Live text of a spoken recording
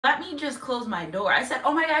let me just close my door. I said,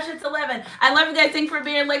 oh my gosh, it's 11. I love you guys. Thanks for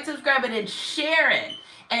being like, subscribing, and sharing.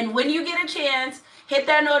 And when you get a chance, hit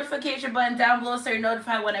that notification button down below so you're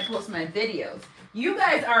notified when I post my videos. You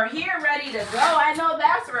guys are here ready to go. I know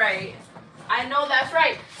that's right. I know that's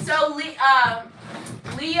right. So, Leo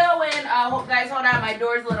and, guys, hold on. My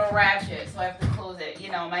door's a little ratchet, so I have to close it.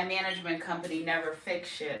 You know, my management company never fix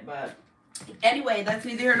shit, but anyway, that's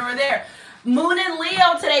neither here nor there. Moon and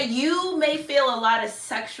Leo today, you may feel a lot of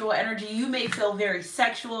sexual energy. You may feel very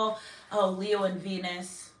sexual. Oh, Leo and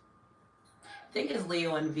Venus. I think it's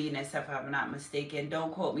Leo and Venus, if I'm not mistaken.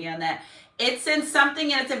 Don't quote me on that. It's in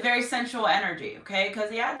something, and it's a very sensual energy, okay? Because,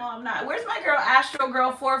 yeah, no, I'm not. Where's my girl, Astro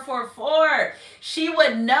Girl 444? She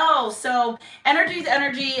would know. So, energy's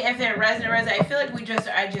energy. If it resonates, I feel like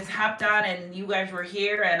I just hopped on, and you guys were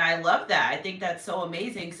here, and I love that. I think that's so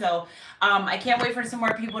amazing. So, I can't wait for some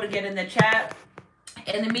more people to get in the chat.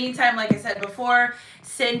 In the meantime, like I said before,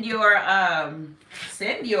 send your, oh,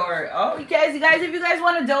 you guys, if you guys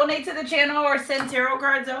want to donate to the channel or send tarot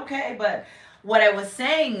cards, okay. But what I was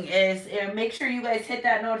saying is, make sure you guys hit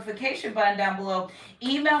that notification button down below.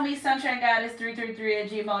 Email me,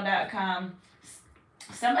 sunshinegoddess333@gmail.com.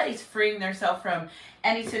 Somebody's freeing themselves from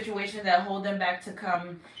any situation that hold them back to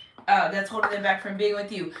come. That's holding them back from being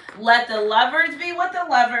with you. Let the lovers be with the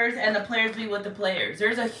lovers and the players be with the players.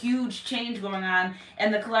 There's a huge change going on in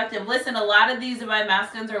the collective. Listen, a lot of these divine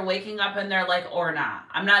masculines are waking up and they're like, or not.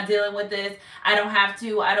 I'm not dealing with this. I don't have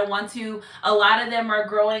to. I don't want to. A lot of them are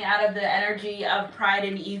growing out of the energy of pride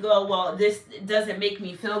and ego. Well, this doesn't make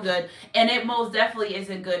me feel good. And it most definitely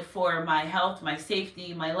isn't good for my health, my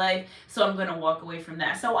safety, my life. So I'm going to walk away from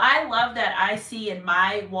that. So I love that I see in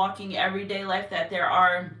my walking everyday life that there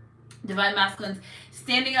are divine masculines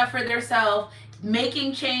standing up for themselves,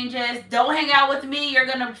 making changes. Don't hang out with me. You're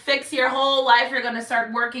going to fix your whole life. You're going to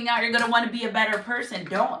start working out. You're going to want to be a better person.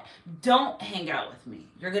 Don't hang out with me.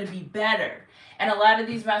 You're going to be better. And a lot of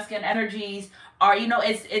these masculine energies are, you know,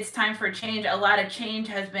 it's time for change. A lot of change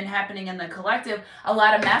has been happening in the collective. A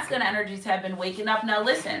lot of masculine energies have been waking up. Now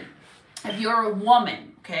listen, if you're a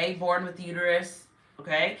woman, okay, born with the uterus,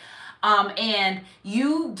 okay, and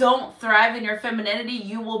you don't thrive in your femininity,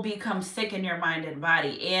 you will become sick in your mind and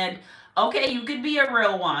body. And okay, you could be a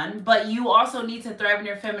real one, but you also need to thrive in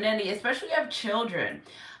your femininity, especially if you have children.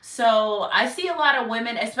 So I see a lot of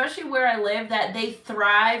women, especially where I live, that they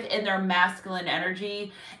thrive in their masculine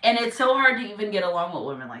energy. And it's so hard to even get along with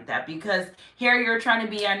women like that, because here you're trying to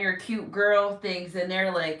be on your cute girl things and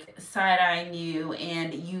they're like side-eyeing you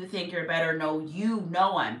and you think you're better. No, you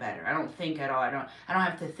know I'm better. I don't think at all. I don't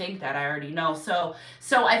have to think that. I already know. So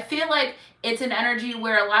I feel like it's an energy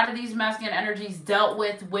where a lot of these masculine energies dealt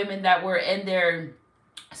with women that were in their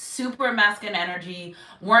super masculine energy,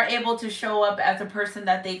 weren't able to show up as a person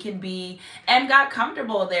that they can be, and got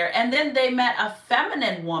comfortable there. And then they met a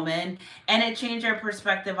feminine woman and it changed their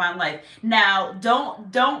perspective on life. Now,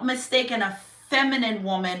 don't mistake a feminine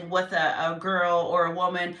woman with a girl or a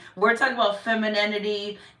woman. We're talking about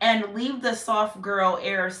femininity, and leave the soft girl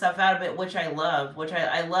air stuff out of it, which I love,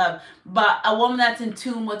 I love. But a woman that's in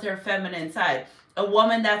tune with her feminine side, a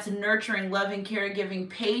woman that's nurturing, loving, caregiving,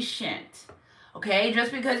 patient. Okay,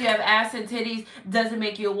 just because you have ass and titties doesn't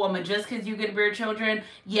make you a woman. Just because you can bear children,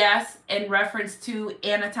 yes, in reference to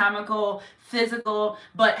anatomical, physical,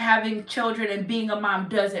 but having children and being a mom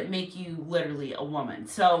doesn't make you literally a woman.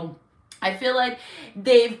 So I feel like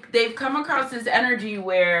they've come across this energy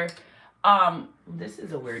where, this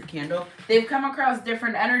is a weird candle. They've come across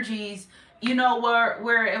different energies, you know,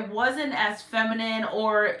 where it wasn't as feminine,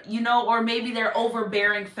 or, you know, or maybe they're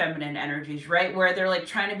overbearing feminine energies, right? Where they're like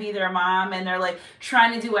trying to be their mom and they're like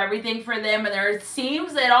trying to do everything for them. And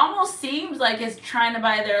it almost seems like it's trying to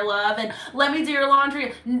buy their love and let me do your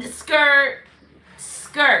laundry, skirt.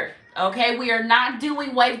 Okay, we are not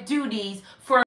doing wife duties for